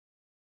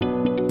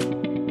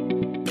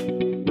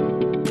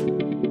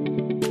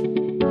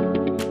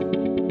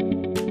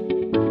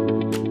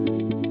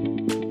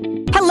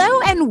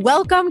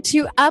Welcome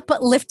to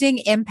Uplifting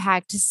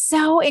Impact.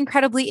 So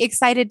incredibly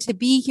excited to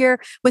be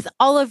here with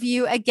all of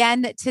you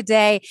again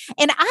today.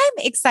 And I'm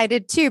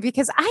excited too,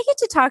 because I get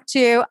to talk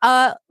to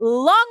a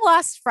long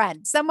lost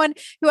friend, someone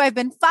who I've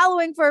been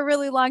following for a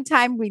really long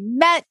time. We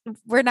met,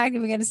 we're not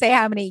even going to say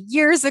how many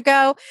years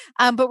ago,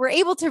 but we're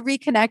able to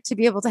reconnect to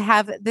be able to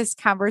have this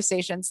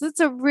conversation. So it's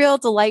a real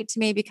delight to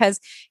me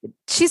because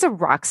she's a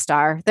rock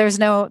star. There's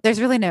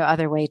really no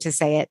other way to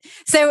say it.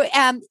 So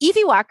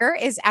Evie Walker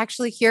is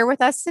actually here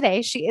with us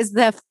today. She is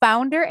the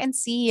founder and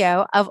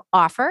CEO of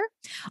Offer.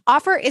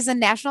 Offer is a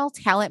national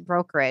talent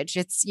brokerage.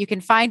 You can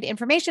find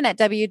information at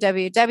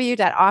www.offer.co.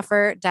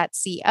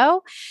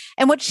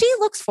 And what she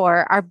looks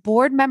for are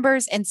board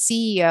members and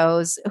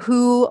CEOs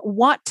who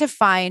want to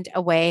find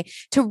a way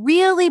to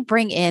really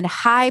bring in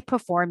high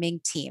performing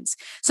teams.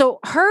 So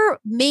her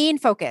main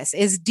focus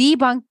is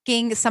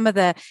debunking some of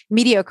the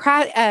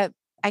mediocre.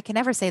 I can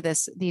never say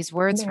these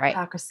words right.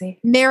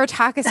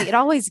 Meritocracy. It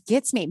always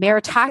gets me.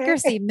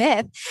 Meritocracy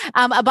myth,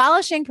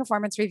 abolishing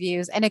performance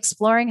reviews and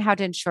exploring how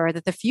to ensure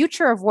that the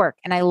future of work,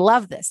 and I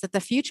love this, that the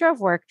future of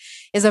work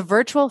is a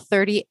virtual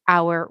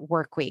 30-hour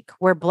work week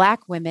where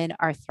Black women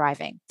are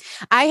thriving.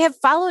 I have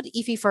followed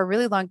Evie for a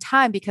really long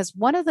time because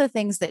one of the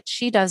things that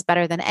she does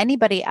better than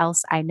anybody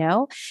else I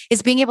know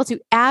is being able to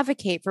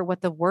advocate for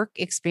what the work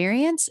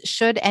experience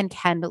should and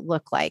can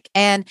look like.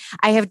 And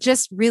I have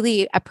just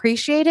really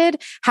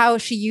appreciated how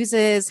she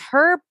uses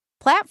her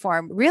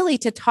platform really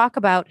to talk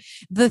about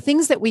the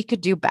things that we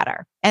could do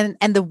better and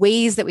the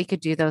ways that we could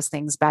do those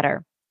things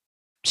better.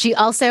 She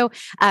also,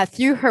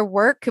 through her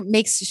work,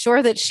 makes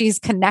sure that she's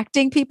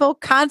connecting people,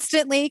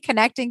 constantly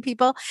connecting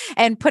people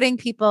and putting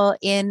people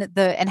and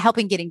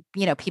helping getting,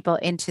 people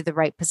into the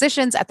right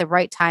positions at the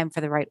right time for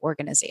the right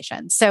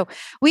organization. So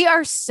we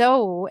are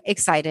so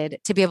excited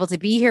to be able to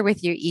be here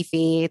with you,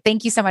 Evie.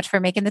 Thank you so much for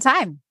making the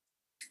time.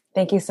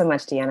 Thank you so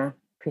much, Deanna.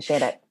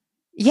 Appreciate it.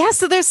 Yeah,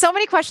 so there's so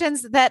many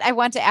questions that I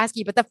want to ask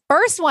you, but the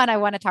first one I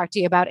want to talk to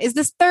you about is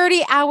this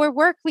 30-hour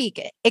work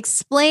week.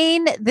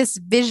 Explain this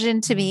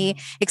vision to me.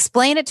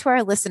 Explain it to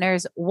our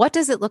listeners. What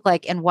does it look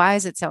like and why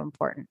is it so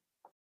important?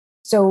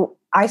 So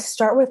I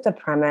start with the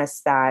premise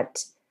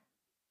that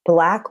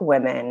Black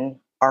women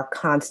are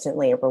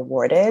constantly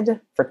rewarded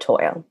for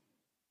toil.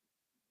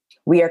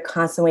 We are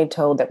constantly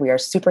told that we are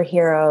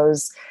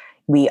superheroes.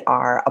 We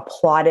are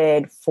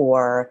applauded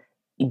for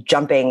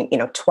jumping,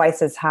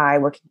 twice as high,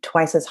 working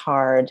twice as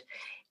hard.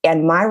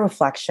 And my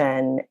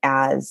reflection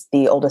as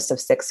the oldest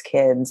of 6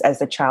 kids, as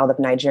the child of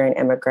Nigerian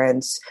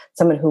immigrants,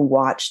 someone who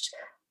watched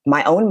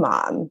my own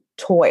mom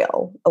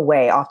toil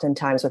away,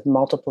 oftentimes with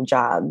multiple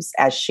jobs,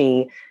 as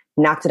she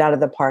knocked it out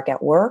of the park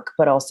at work,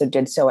 but also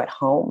did so at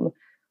home,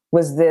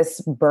 was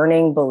this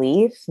burning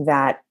belief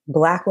that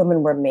Black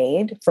women were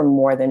made for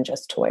more than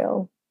just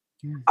toil.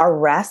 Yeah. Our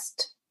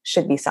rest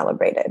should be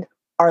celebrated.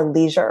 Our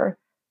leisure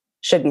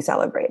should be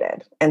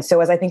celebrated. And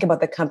so as I think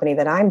about the company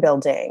that I'm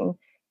building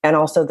and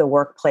also the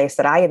workplace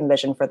that I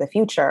envision for the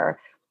future,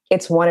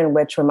 it's one in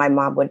which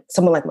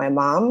someone like my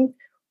mom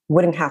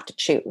wouldn't have to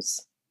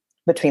choose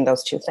between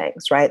those two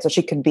things, right? So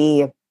she could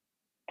be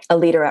a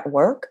leader at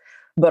work,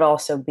 but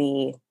also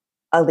be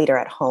a leader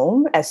at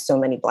home, as so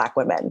many Black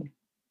women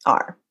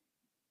are.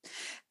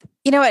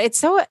 It's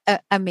so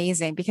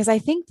amazing because I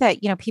think that,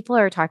 people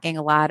are talking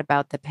a lot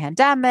about the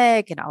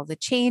pandemic and all the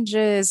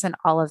changes and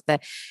all of the,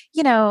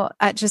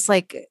 just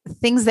like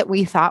things that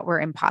we thought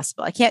were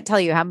impossible. I can't tell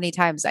you how many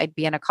times I'd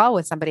be in a call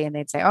with somebody and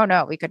they'd say, oh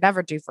no, we could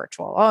never do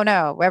virtual. Oh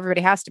no,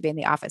 everybody has to be in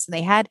the office. And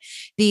they had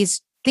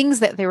these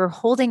things that they were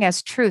holding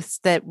as truths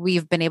that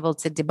we've been able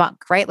to debunk,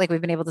 right? Like we've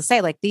been able to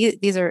say, like,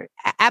 these are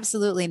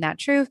absolutely not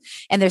true.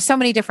 And there's so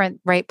many different,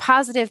 right,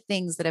 positive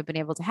things that have been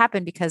able to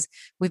happen because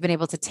we've been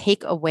able to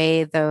take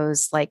away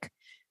those, like,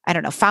 I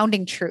don't know,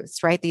 founding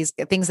truths, right? These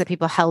things that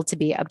people held to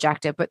be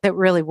objective, but that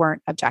really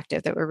weren't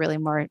objective, that were really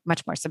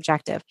much more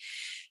subjective.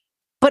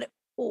 But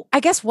I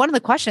guess one of the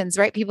questions,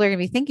 right, people are going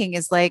to be thinking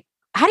is like,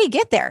 how do you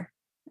get there?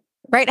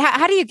 Right?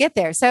 How do you get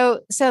there?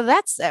 So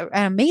that's an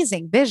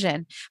amazing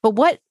vision. But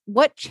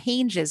what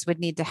changes would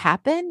need to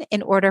happen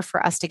in order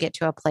for us to get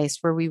to a place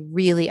where we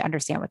really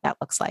understand what that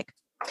looks like?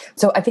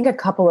 So I think a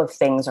couple of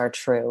things are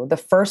true. The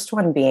first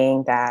one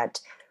being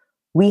that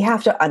we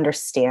have to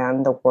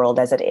understand the world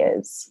as it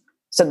is.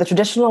 So the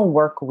traditional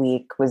work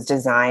week was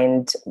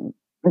designed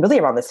really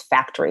around this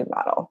factory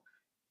model.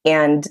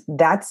 And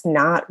that's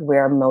not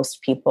where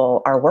most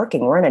people are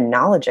working. We're in a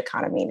knowledge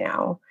economy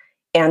now.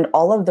 And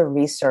all of the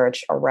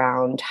research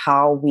around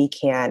how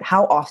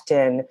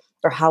often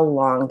or how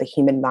long the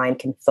human mind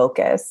can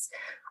focus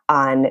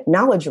on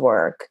knowledge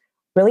work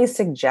really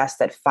suggests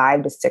that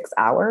 5 to 6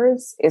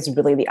 hours is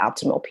really the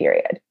optimal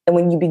period. And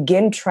when you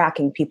begin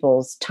tracking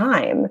people's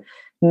time,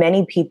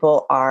 many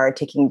people are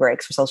taking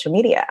breaks for social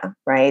media,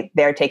 right?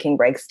 They're taking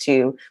breaks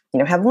to,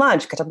 have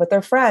lunch, catch up with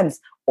their friends,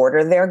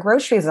 order their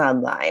groceries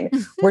online.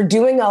 We're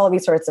doing all of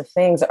these sorts of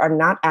things that are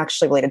not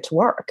actually related to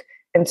work.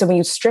 And so when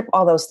you strip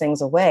all those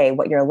things away,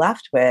 what you're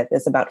left with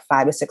is about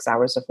 5 to 6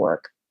 hours of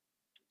work,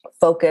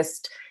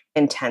 focused,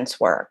 intense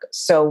work.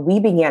 So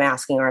we began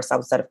asking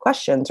ourselves a set of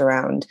questions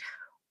around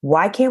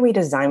why can't we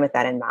design with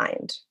that in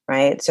mind?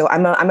 Right. So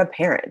I'm a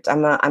parent,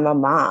 I'm a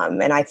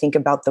mom, and I think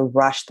about the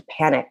rush, the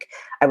panic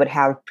I would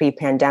have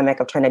pre-pandemic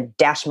of trying to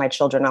dash my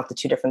children off to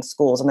two different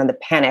schools. And then the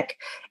panic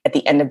at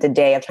the end of the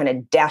day of trying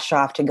to dash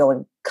off to go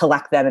and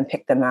collect them and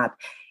pick them up.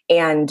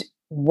 And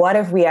what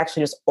if we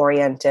actually just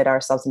oriented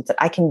ourselves and said,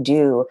 I can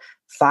do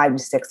 5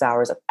 to 6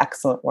 hours of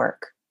excellent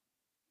work,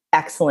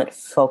 excellent,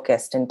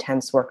 focused,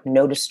 intense work,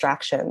 no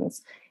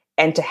distractions,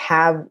 and to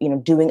have,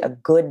 doing a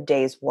good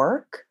day's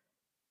work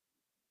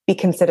be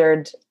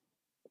considered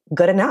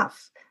good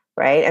enough,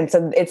 right? And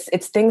so it's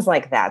things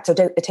like that. So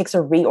it takes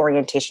a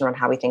reorientation around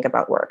how we think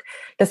about work.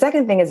 The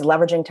second thing is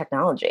leveraging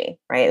technology,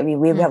 right? I mean,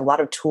 we have a lot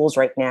of tools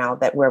right now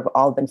that we've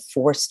all been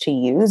forced to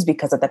use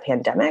because of the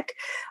pandemic.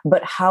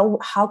 But how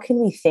can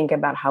we think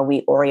about how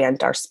we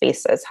orient our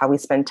spaces, how we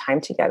spend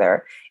time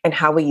together, and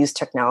how we use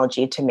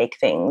technology to make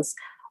things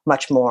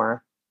much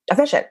more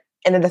efficient?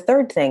 And then the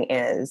third thing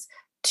is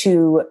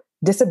to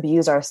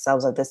disabuse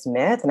ourselves of this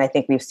myth. And I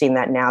think we've seen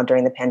that now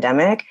during the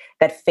pandemic,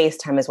 that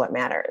FaceTime is what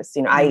matters.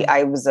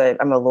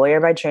 I'm a lawyer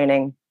by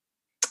training.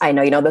 I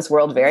know you know this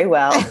world very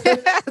well,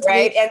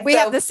 right? And we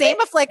have the same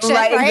affliction,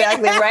 right?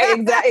 Exactly,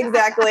 right?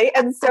 Exactly.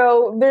 And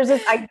so there's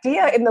this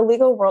idea in the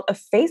legal world of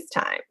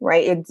FaceTime,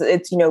 right?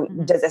 It's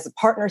does a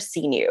partner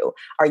see you?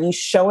 Are you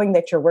showing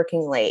that you're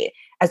working late,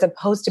 as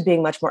opposed to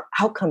being much more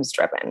outcomes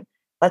driven?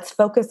 Let's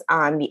focus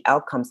on the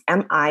outcomes.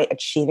 Am I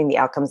achieving the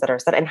outcomes that are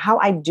set? And how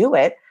I do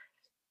it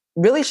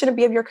really shouldn't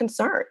be of your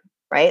concern,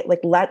 right? Like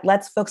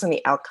let's focus on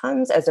the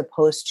outcomes as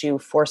opposed to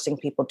forcing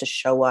people to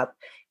show up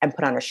and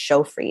put on a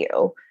show for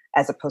you,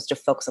 as opposed to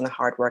focus on the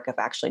hard work of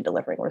actually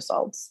delivering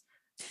results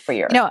for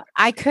your.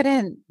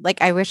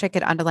 I wish I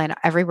could underline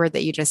every word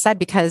that you just said,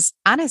 because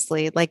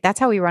honestly, that's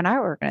how we run our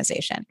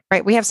organization,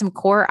 right? We have some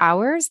core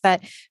hours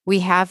that we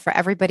have for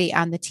everybody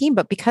on the team,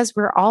 but because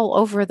we're all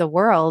over the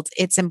world,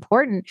 it's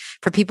important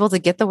for people to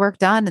get the work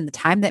done in the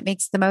time that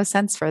makes the most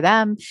sense for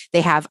them.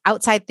 They have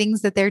outside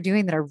things that they're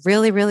doing that are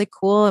really, really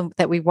cool and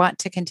that we want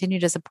to continue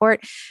to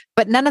support,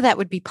 but none of that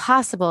would be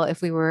possible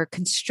if we were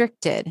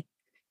constricted.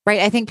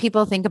 Right. I think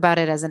people think about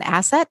it as an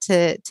asset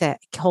to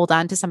hold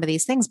on to some of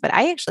these things, but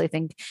I actually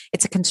think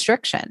it's a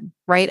constriction,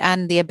 right?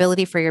 On the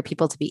ability for your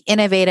people to be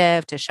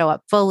innovative, to show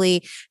up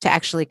fully, to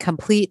actually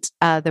complete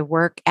the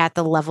work at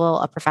the level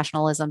of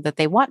professionalism that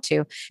they want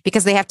to,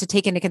 because they have to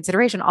take into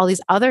consideration all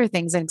these other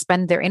things and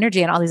expend their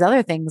energy on all these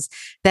other things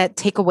that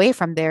take away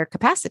from their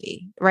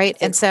capacity. Right.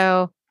 And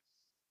so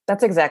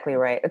that's exactly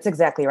right. That's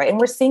exactly right. And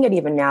we're seeing it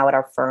even now at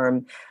our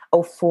firm.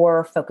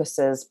 O4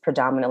 focuses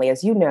predominantly,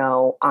 as you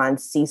know, on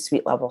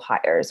C-suite level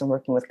hires and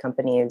working with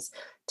companies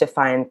to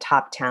find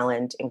top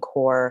talent in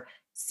core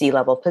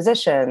C-level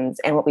positions.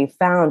 And what we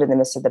found in the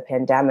midst of the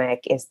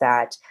pandemic is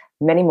that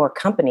many more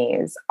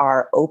companies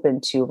are open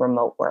to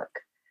remote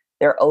work.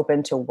 They're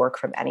open to work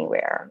from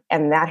anywhere.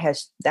 And that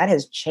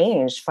has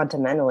changed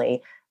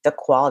fundamentally the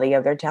quality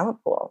of their talent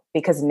pool,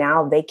 because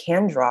now they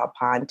can draw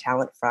upon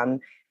talent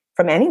from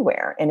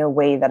anywhere in a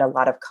way that a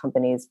lot of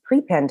companies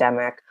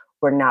pre-pandemic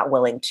were not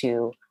willing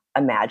to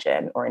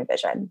imagine or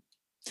envision.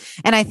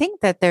 And I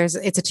think that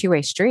it's a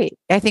two-way street.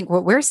 I think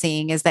what we're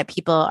seeing is that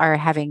people are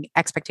having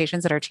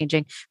expectations that are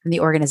changing from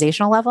the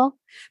organizational level,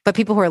 but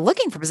people who are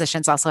looking for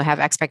positions also have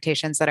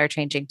expectations that are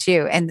changing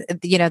too. And,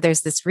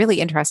 there's this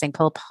really interesting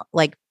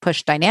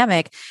push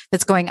dynamic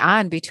that's going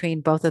on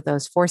between both of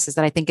those forces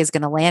that I think is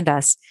going to land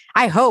us,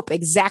 I hope,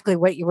 exactly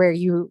what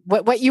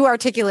you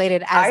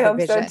articulated as the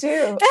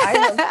vision.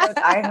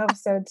 I hope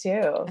so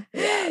too.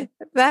 Yeah.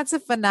 That's a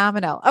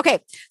phenomenal. Okay.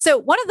 So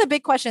one of the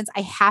big questions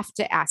I have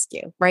to ask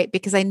you, right?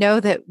 Because I know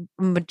that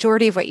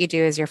majority of what you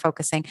do is you're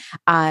focusing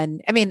on,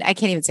 I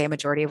can't even say a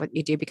majority of what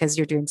you do because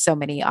you're doing so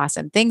many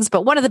awesome things,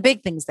 but one of the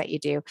big things that you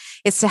do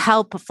is to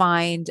help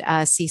find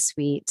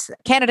C-suite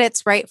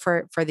candidates, right?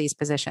 For these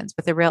positions,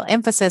 with a real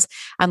emphasis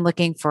on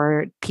looking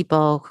for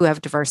people who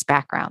have diverse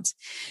backgrounds.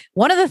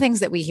 One of the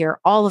things that we hear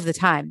all of the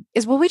time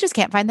is, well, we just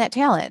can't find that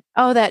talent.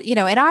 Oh, that, in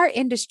our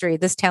industry,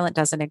 this talent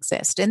doesn't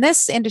exist. In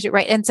this industry,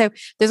 right? And so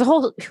there's a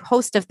whole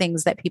host of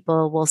things that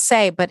people will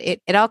say, but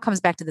it all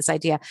comes back to this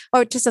idea,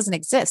 oh, it just doesn't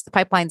exist. The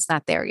pipeline's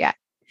not there yet.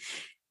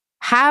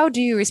 How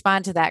do you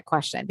respond to that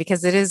question?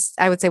 Because it is,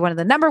 I would say, one of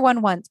the number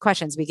one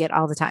questions we get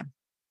all the time.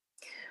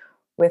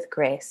 With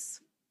grace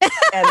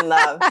and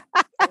love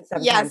and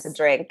sometimes a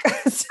drink.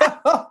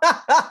 So,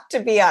 to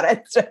be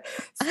honest.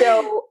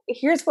 So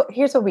here's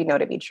what we know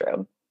to be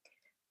true.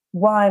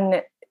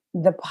 One,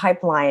 the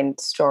pipeline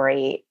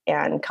story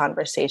and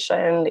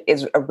conversation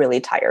is a really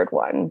tired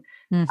one.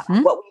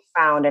 Mm-hmm. What we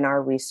found in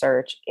our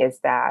research is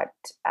that,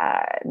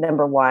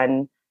 number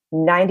one,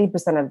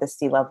 90% of the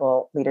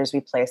C-level leaders we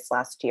placed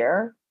last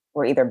year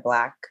were either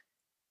Black,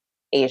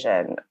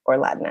 Asian, or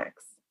Latinx.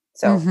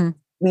 So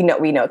we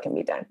know it can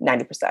be done.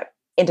 90%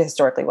 into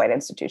historically white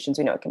institutions,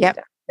 we know it can be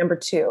done. Number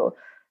two,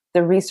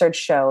 the research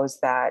shows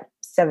that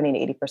 70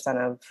 to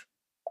 80% of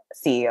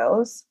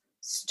CEOs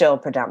still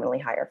predominantly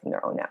hire from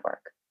their own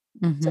network.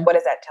 Mm-hmm. So what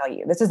does that tell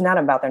you? This is not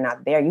about they're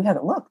not there. You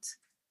haven't looked.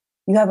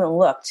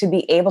 To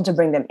be able to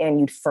bring them in,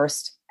 you'd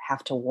first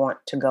have to want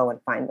to go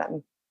and find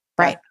them.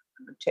 Right. That's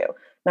number two.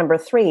 Number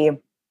three,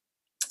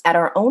 at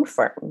our own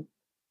firm,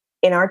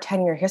 in our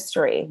 10-year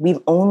history, we've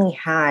only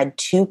had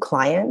 2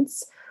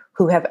 clients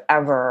who have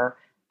ever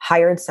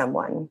hired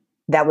someone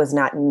that was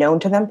not known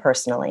to them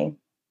personally,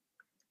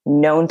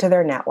 known to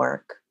their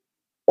network,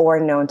 or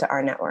known to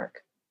our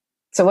network.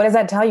 So what does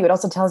that tell you? It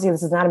also tells you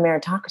this is not a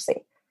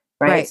meritocracy,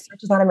 right?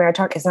 Search is not a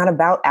meritocracy. It's not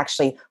about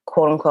actually,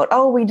 quote unquote,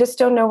 oh, we just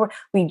don't know.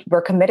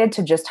 We're committed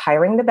to just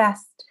hiring the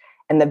best.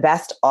 And the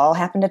best all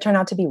happen to turn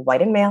out to be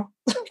white and male,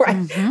 right?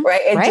 Mm-hmm.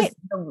 Right. It right. just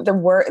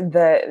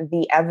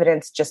the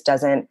evidence just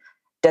doesn't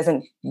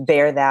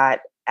bear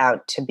that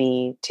out to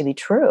be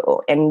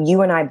true. And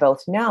you and I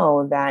both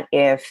know that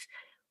if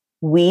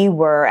we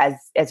were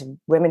as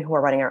women who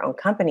are running our own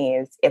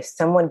companies, if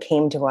someone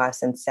came to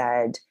us and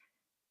said,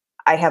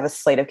 I have a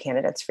slate of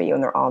candidates for you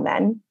and they're all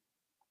men,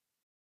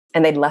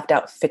 and they'd left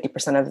out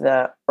 50% of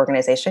the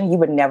organization, you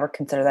would never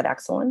consider that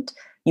excellent.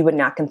 You would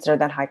not consider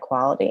that high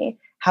quality.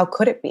 How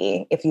could it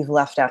be if you've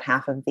left out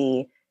half of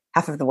the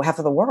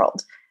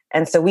world?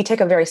 And so we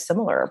take a very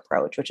similar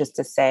approach, which is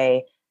to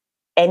say,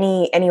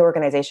 any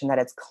organization that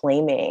is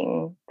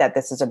claiming that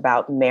this is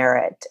about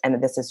merit and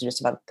that this is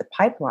just about the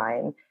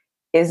pipeline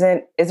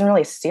isn't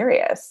really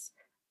serious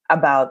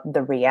about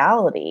the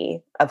reality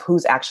of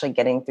who's actually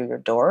getting through your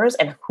doors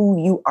and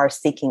who you are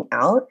seeking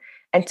out.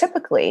 And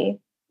typically,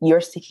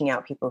 you're seeking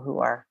out people who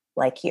are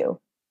like you,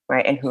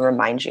 right? And who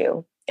remind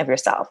you of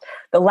yourself.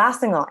 The last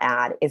thing I'll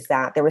add is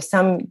that there was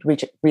some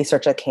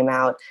research that came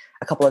out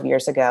a couple of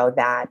years ago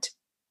that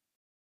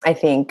I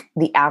think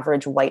the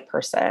average white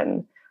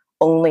person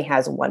only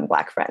has one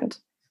Black friend,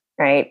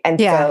 right? And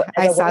yeah, so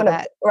I saw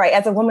that.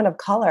 As a woman of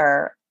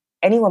color,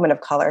 any woman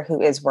of color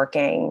who is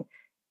working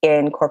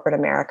in corporate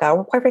America,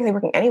 or quite frankly,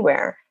 working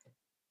anywhere,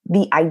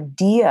 the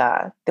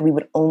idea that we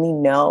would only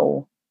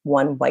know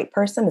one white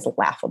person is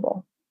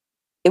laughable.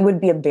 It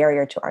would be a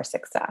barrier to our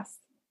success,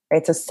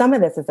 right? So some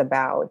of this is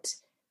about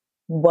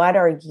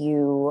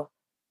who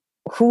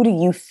do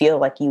you feel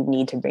like you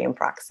need to be in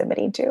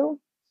proximity to,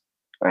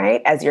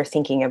 right? As you're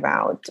thinking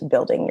about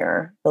building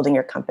your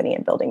company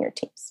and building your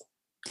teams.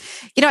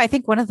 I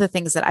think one of the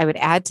things that I would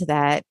add to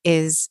that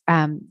is,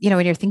 when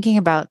you're thinking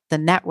about the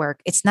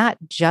network, it's not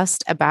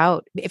just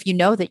about if you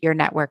know that your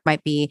network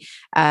might be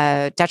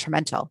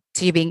detrimental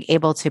to you being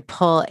able to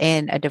pull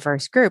in a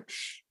diverse group,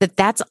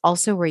 that's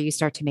also where you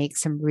start to make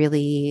some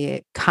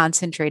really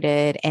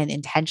concentrated and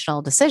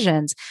intentional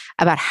decisions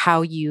about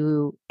how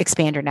you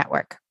expand your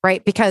network,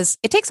 right? Because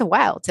it takes a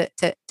while to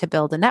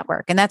build a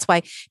network. And that's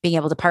why being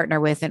able to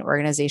partner with an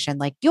organization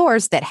like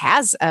yours that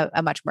has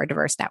a much more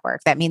diverse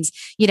network, that means,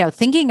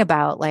 thinking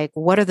about like,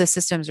 what are the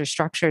systems or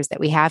structures that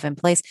we have in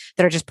place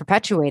that are just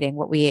perpetuating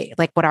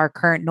what our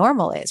current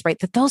normal is, right?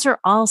 That those are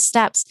all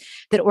steps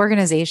that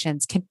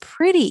organizations can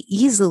pretty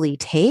easily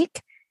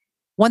take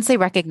once they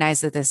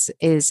recognize that this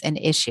is an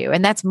issue.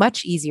 And that's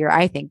much easier,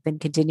 I think, than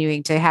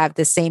continuing to have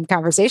the same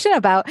conversation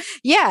about,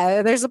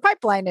 there's a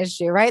pipeline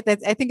issue, right?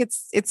 I think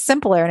it's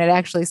simpler and it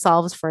actually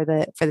solves for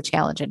the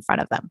challenge in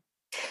front of them.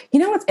 You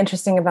know what's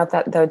interesting about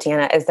that though,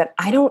 Deanna, is that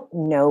I don't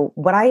know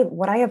what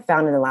I have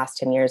found in the last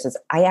 10 years is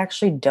I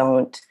actually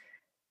don't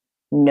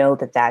know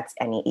that that's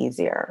any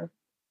easier.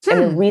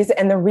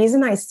 And the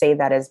reason I say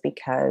that is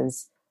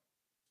because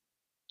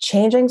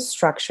changing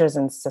structures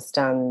and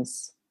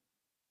systems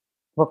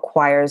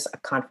requires a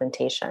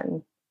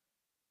confrontation.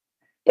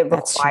 It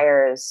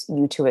requires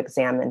you to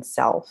examine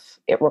self.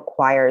 It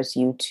requires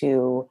you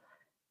to,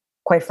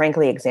 quite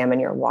frankly, examine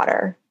your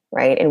water,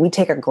 right? And we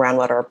take a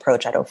groundwater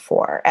approach at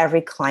O4.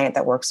 Every client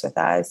that works with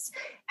us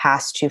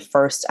has to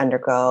first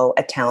undergo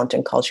a talent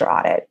and culture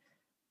audit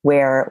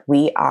where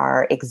we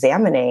are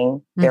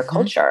examining their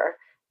culture.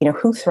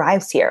 Who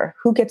thrives here?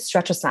 Who gets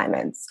stretch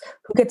assignments?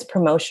 Who gets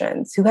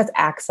promotions? Who has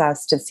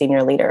access to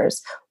senior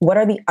leaders? What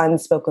are the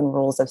unspoken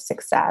rules of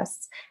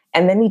success?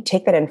 And then we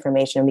take that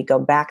information and we go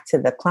back to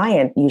the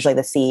client, usually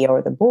the CEO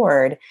or the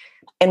board,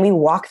 and we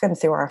walk them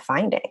through our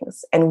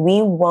findings. And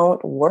we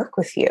won't work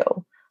with you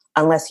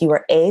unless you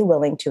are A,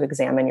 willing to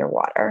examine your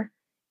water,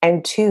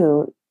 and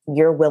 2,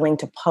 you're willing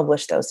to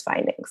publish those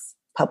findings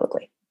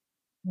publicly.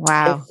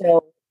 Wow. And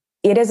so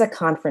it is a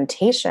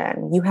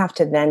confrontation. You have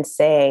to then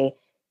say,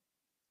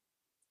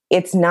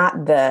 it's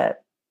not the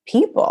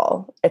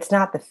people, it's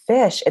not the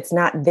fish,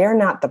 they're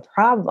not the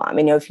problem.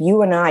 If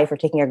you and I, if we're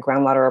taking a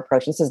groundwater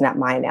approach, this is not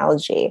my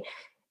analogy,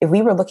 if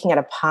we were looking at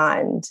a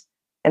pond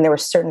and there were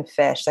certain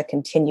fish that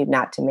continued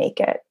not to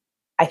make it,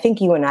 I think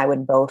you and I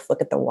would both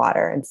look at the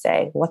water and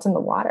say, what's in the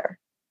water?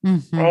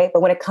 Right?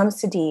 But when it comes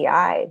to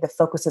DEI, the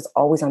focus is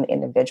always on the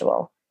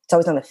individual. It's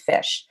always on the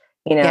fish.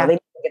 They need to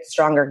get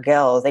stronger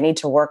gills. They need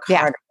to work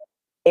harder.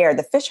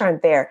 The fish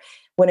aren't there.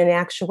 When in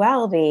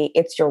actuality,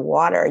 it's your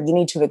water. You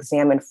need to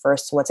examine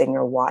first what's in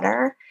your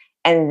water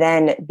and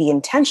then be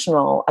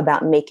intentional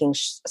about making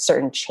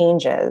certain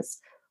changes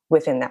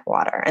within that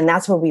water. And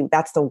that's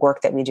the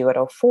work that we do at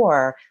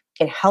O4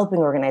 in helping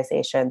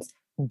organizations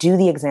do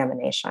the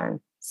examination,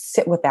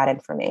 sit with that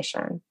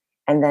information,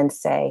 and then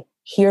say,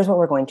 here's what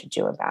we're going to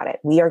do about it.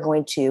 We are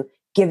going to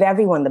give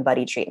everyone the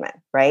buddy treatment,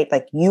 right?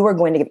 Like you are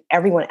going to give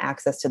everyone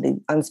access to the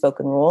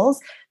unspoken rules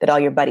that all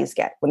your buddies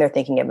get when they're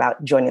thinking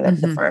about joining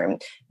the firm.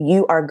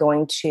 You are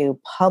going to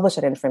publish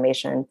that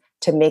information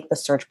to make the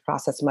search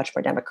process much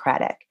more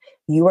democratic.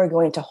 You are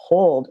going to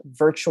hold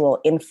virtual,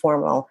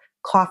 informal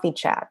coffee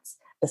chats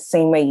the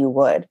same way you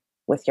would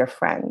with your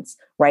friends,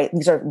 right?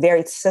 These are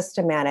very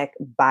systematic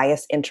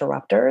bias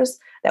interrupters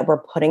that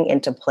we're putting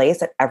into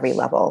place at every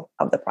level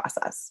of the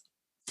process.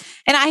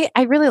 And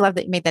I really love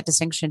that you made that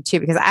distinction too,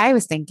 because I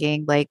was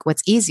thinking like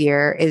what's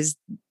easier is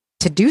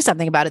to do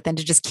something about it than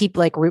to just keep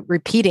like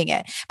repeating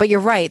it. But you're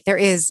right. There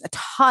is a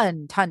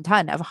ton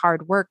of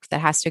hard work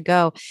that has to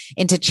go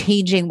into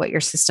changing what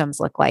your systems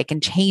look like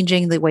and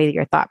changing the way that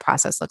your thought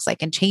process looks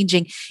like and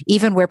changing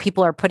even where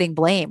people are putting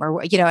blame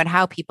or, and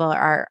how people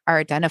are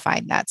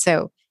identifying that.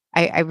 So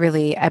I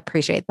really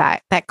appreciate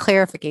that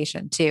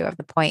clarification too of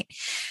the point.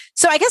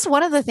 So I guess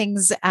one of the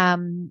things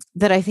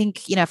that I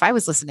think, if I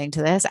was listening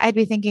to this, I'd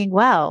be thinking,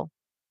 well,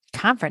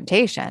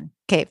 confrontation.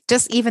 Okay,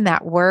 just even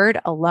that word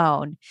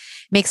alone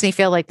makes me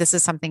feel like this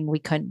is something we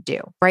couldn't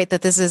do, right?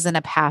 That this isn't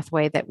a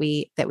pathway that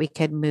we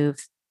could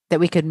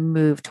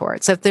move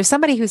towards. So if there's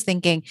somebody who's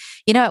thinking,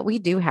 we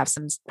do have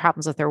some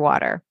problems with their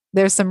water.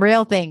 There's some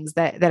real things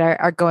that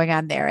are going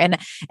on there. And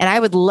I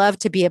would love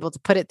to be able to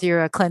put it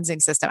through a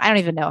cleansing system. I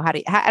don't know how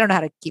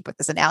to keep with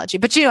this analogy,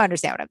 but you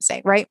understand what I'm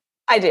saying, right?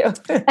 I do.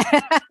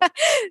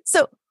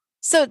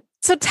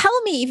 So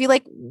tell me, if you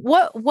like,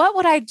 what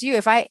would I do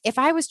if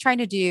I was trying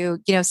to do,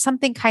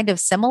 something kind of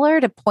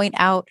similar to point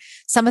out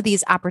some of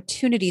these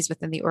opportunities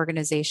within the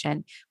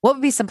organization? What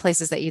would be some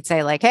places that you'd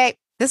say like, hey,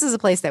 this is a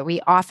place that we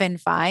often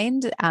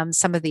find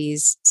some of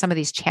these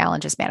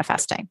challenges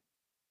manifesting?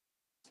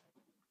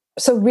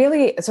 So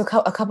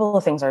a couple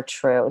of things are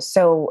true.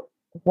 So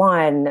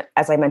one,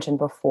 as I mentioned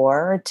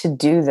before, to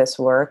do this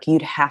work,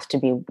 you'd have to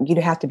be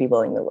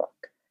willing to look.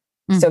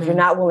 So if you're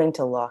not willing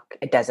to look,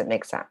 it doesn't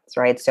make sense,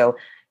 right? So,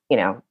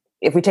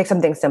 if we take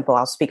something simple,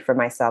 I'll speak for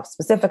myself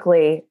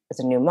specifically as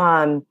a new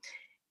mom.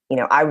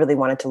 I really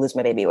wanted to lose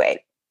my baby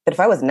weight, but if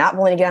I was not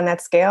willing to get on that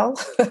scale,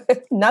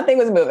 nothing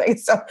was moving.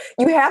 So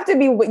you have to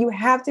be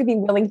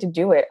willing to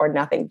do it, or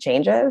nothing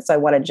changes. So I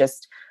want to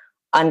just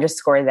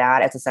underscore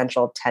that as a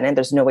central tenet.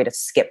 There's no way to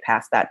skip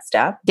past that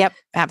step. Yep,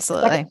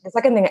 absolutely. The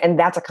second thing, and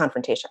that's a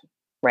confrontation,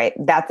 right?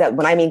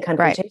 When I mean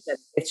confrontation, right,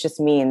 it just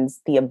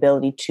means the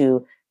ability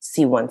to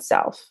see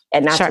oneself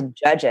and not to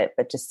judge it,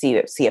 but to see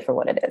it for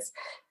what it is.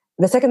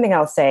 The second thing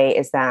I'll say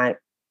is that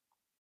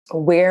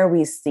where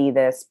we see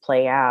this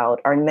play out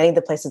are in many of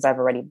the places I've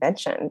already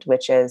mentioned,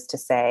 which is to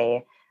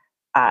say,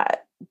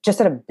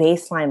 just at a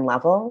baseline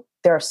level,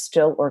 there are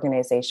still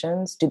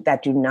organizations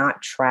that do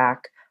not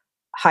track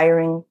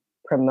hiring,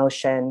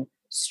 promotion,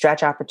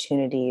 stretch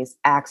opportunities,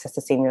 access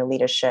to senior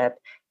leadership,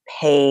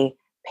 pay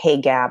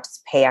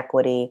gaps, pay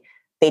equity.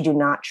 They do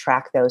not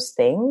track those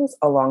things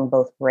along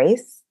both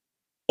race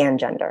and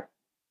gender.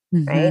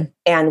 Right.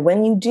 And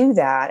when you do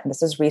that,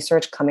 this is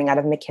research coming out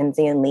of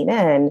McKinsey and Lean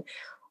In,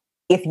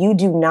 if you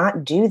do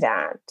not do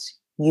that,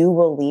 you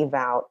will leave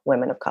out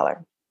women of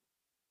color.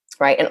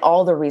 Right. And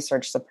all the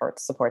research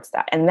supports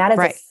that. And that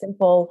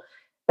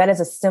is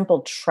a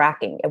simple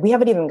tracking. We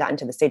haven't even gotten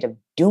to the stage of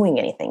doing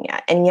anything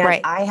yet. And yet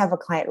I have a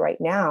client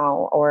right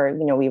now, or,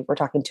 we were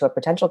talking to a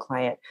potential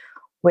client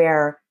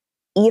where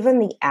even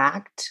the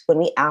act, when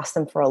we asked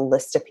them for a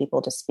list of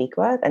people to speak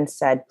with and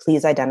said,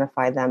 please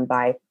identify them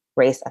by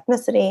race,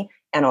 ethnicity,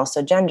 and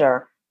also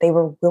gender, they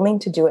were willing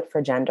to do it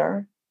for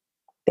gender.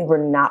 They were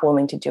not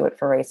willing to do it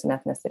for race and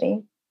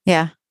ethnicity.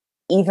 Yeah.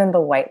 Even the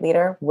white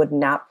leader would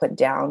not put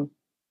down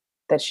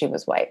that she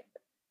was white.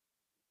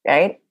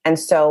 Right. And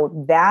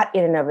so that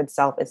in and of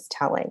itself is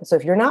telling. So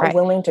if you're not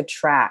willing to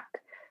track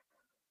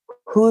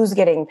who's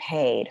getting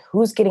paid,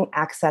 who's getting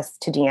access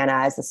to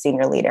Deanna as a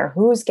senior leader,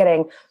 who's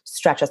getting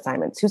stretch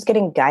assignments, who's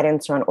getting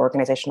guidance around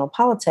organizational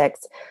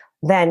politics,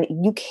 then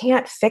you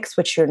can't fix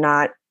what you're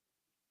not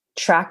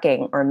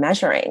tracking or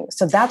measuring.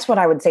 So that's what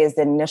I would say is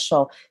the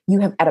initial, you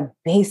have at a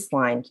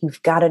baseline,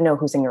 you've got to know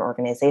who's in your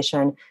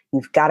organization.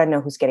 You've got to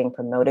know who's getting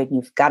promoted.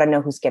 You've got to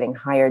know who's getting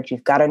hired.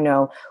 You've got to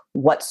know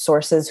what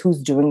sources,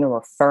 who's doing the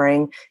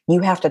referring. You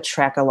have to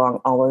track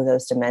along all of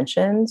those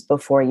dimensions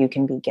before you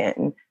can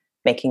begin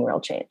making real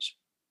change.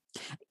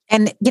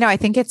 And, I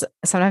think it's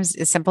sometimes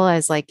as simple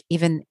as like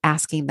even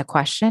asking the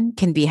question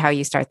can be how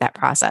you start that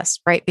process,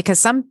 right? Because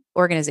some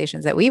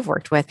organizations that we've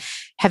worked with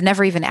have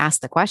never even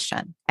asked the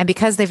question. And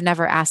because they've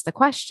never asked the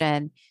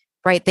question,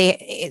 right,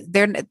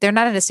 they're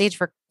not at a stage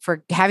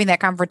for having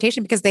that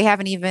confrontation because they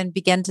haven't even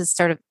begun to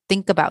sort of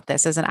think about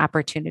this as an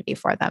opportunity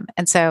for them.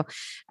 And so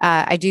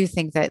I do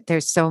think that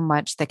there's so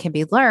much that can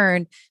be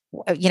learned.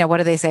 What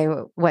do they say?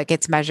 What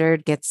gets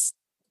measured gets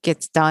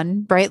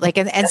done, right? Like,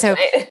 and so,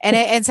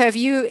 and so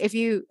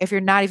if you're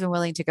not even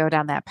willing to go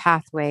down that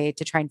pathway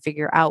to try and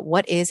figure out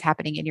what is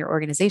happening in your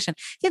organization,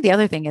 I think the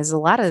other thing is a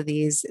lot of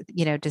these,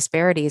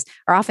 disparities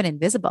are often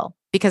invisible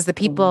because the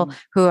people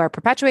who are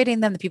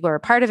perpetuating them, the people who are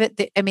part of it,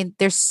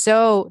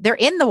 they're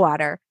in the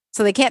water,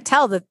 So they can't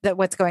tell that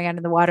what's going on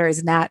in the water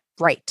is not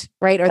right.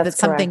 Or That's that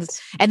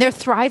something's, and they're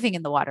thriving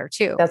in the water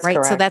too. That's right.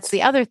 correct. So that's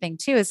the other thing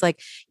too, is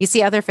like, you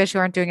see other fish who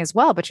aren't doing as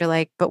well, but you're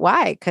like, but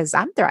why? Because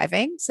I'm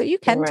thriving. So you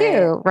can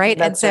too. Right.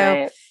 That's and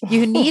so right.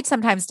 you need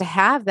sometimes to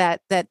have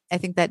that I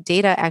think that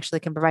data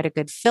actually can provide a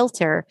good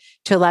filter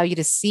to allow you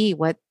to see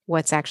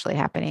what's actually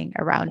happening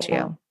around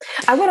you.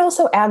 I would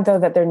also add though,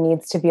 that there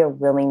needs to be a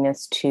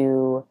willingness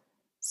to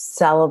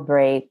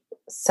celebrate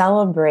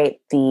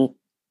the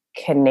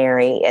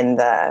canary in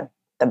the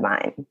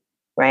mine,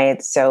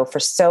 right? So for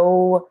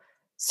so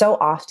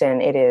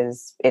often it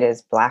is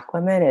Black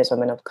women, it is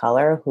women of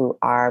color we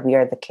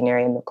are the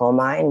canary in the coal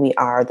mine. We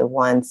are the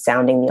ones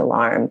sounding the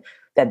alarm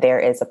that there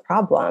is a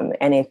problem.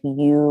 And if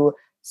you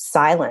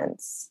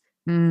silence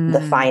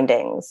the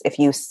findings, if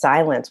you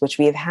silence, which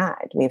we've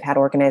had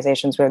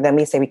organizations where then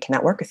we say we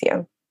cannot work with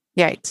you.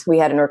 Right. We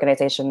had an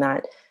organization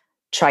that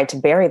tried to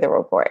bury the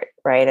report,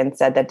 right? And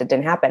said that it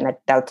didn't happen.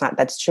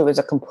 That's true. It was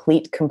a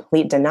complete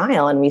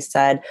denial. And we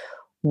said,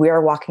 we're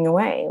walking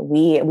away.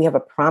 We have a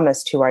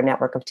promise to our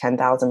network of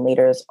 10,000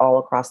 leaders all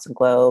across the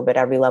globe at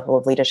every level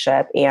of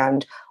leadership.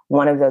 And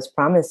one of those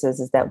promises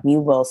is that we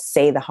will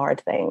say the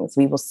hard things.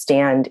 We will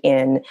stand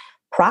in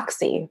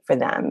proxy for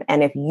them.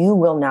 And if you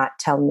will not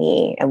tell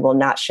me and will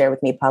not share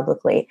with me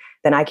publicly,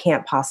 then I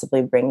can't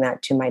possibly bring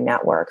that to my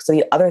network. So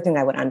the other thing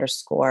I would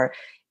underscore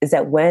is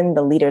that when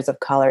the leaders of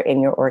color in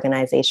your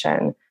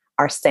organization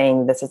are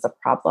saying this is a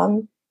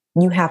problem,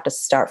 you have to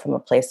start from a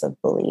place of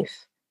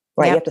belief,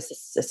 right? Yep. You have to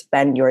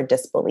suspend your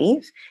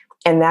disbelief.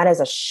 And that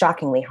is a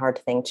shockingly hard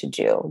thing to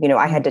do.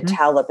 I had to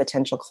tell a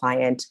potential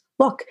client,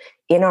 look,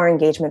 in our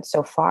engagement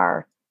so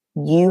far,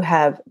 you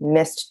have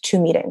missed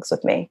 2 meetings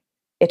with me.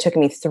 It took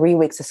me 3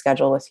 weeks to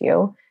schedule with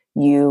you.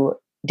 You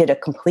did a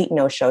complete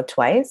no-show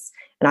twice.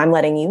 And I'm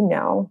letting you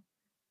know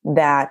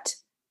that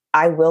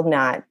I will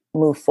not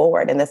move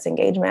forward in this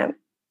engagement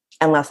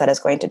unless that is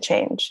going to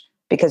change,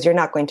 because you're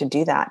not going to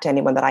do that to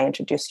anyone that I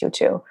introduced you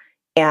to.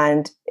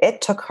 And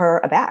it took her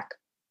aback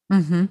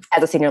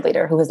as a senior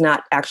leader who has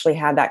not actually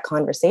had that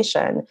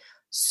conversation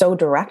so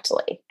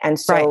directly. And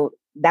so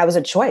that was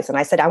a choice. And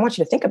I said, I want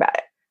you to think about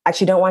it. I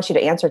actually don't want you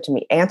to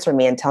answer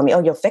me and tell me,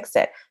 oh, you'll fix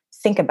it.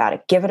 Think about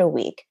it. Give it a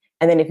week.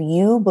 And then if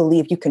you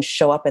believe you can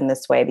show up in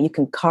this way, that you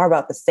can carve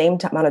out the same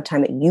amount of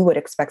time that you would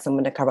expect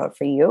someone to carve out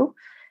for you,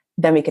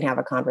 then we can have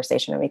a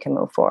conversation and we can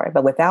move forward.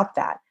 But without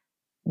that,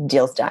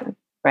 deal's done,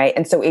 right?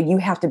 And so you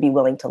have to be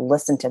willing to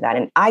listen to that.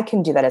 And I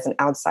can do that as an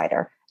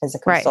outsider, as a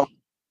consultant,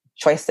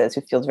 choices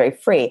who feels very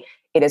free.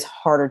 It is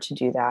harder to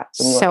do that.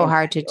 So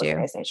hard to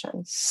do.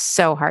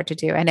 So hard to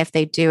do. And if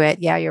they do it,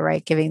 yeah, you're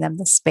right, giving them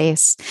the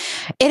space.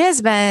 It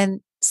has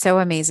been so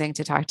amazing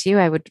to talk to you.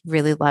 I would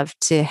really love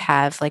to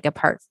have like a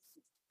part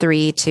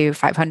 3 to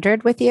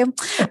 500 with you.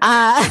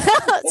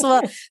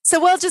 So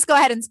we'll just go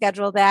ahead and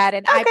schedule that.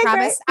 And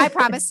okay, I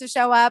promise to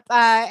show up.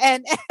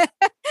 But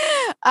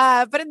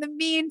in the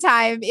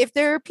meantime, if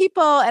there are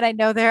people, and I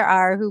know there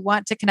are, who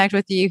want to connect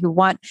with you, who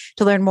want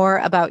to learn more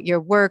about your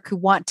work, who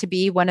want to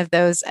be one of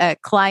those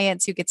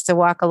clients who gets to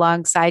walk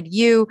alongside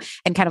you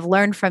and kind of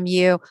learn from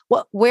you,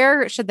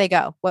 where should they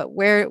go?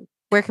 Where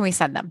can we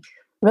send them?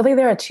 Really,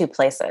 there are 2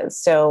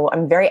 places. So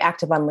I'm very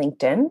active on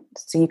LinkedIn.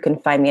 So you can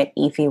find me at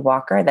Efi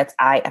Walker. That's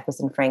I, F as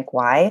in Frank,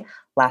 Y,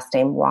 last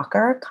name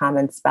Walker,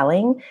 common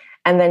spelling.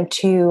 And then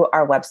to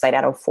our website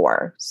at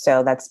O4.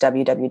 So that's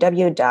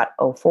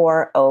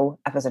www.o4, O,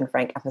 F as in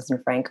Frank,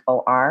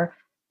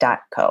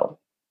 OR.co.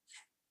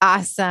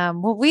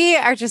 Awesome. Well, we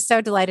are just so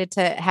delighted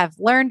to have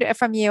learned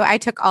from you. I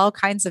took all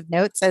kinds of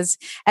notes as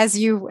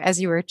you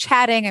were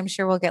chatting. I'm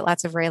sure we'll get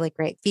lots of really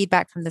great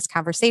feedback from this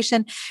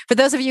conversation. For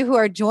those of you who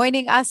are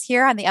joining us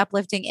here on the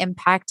Uplifting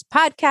Impact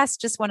podcast,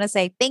 just want to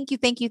say thank you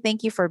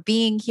for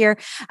being here.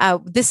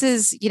 This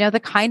is,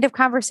 the kind of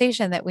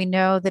conversation that we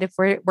know that if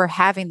we're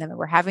having them, and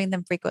we're having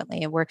them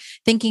frequently, and we're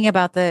thinking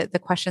about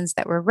the questions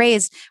that were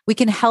raised, we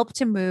can help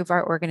to move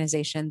our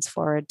organizations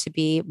forward to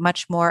be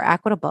much more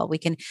equitable. We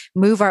can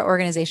move our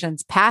organizations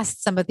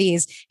past some of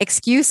these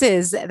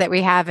excuses that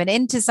we have and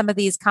into some of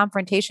these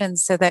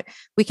confrontations so that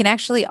we can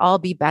actually all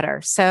be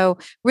better. So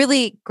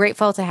really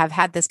grateful to have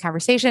had this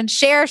conversation.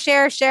 Share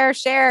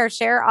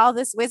all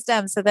this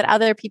wisdom so that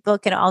other people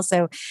can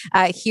also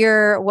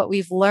hear what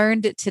we've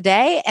learned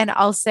today. And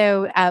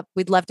also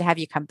we'd love to have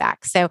you come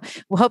back. So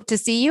we'll hope to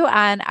see you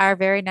on our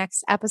very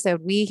next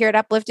episode. We here at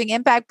Uplifting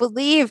Impact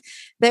believe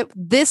that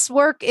this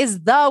work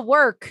is the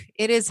work.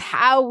 It is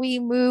how we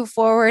move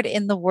forward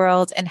in the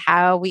world and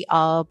how we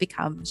all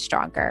become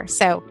stronger.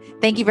 So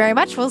thank you very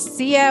much. We'll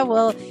see you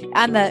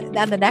on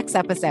the next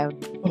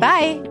episode.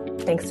 Bye.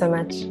 Thanks so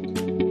much.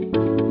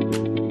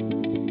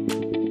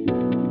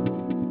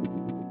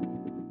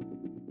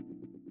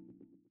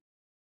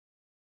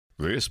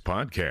 This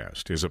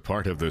podcast is a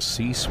part of the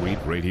C-Suite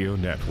Radio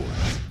Network.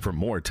 For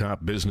more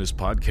top business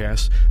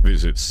podcasts,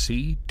 visit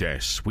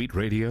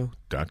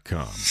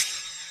c-suiteradio.com.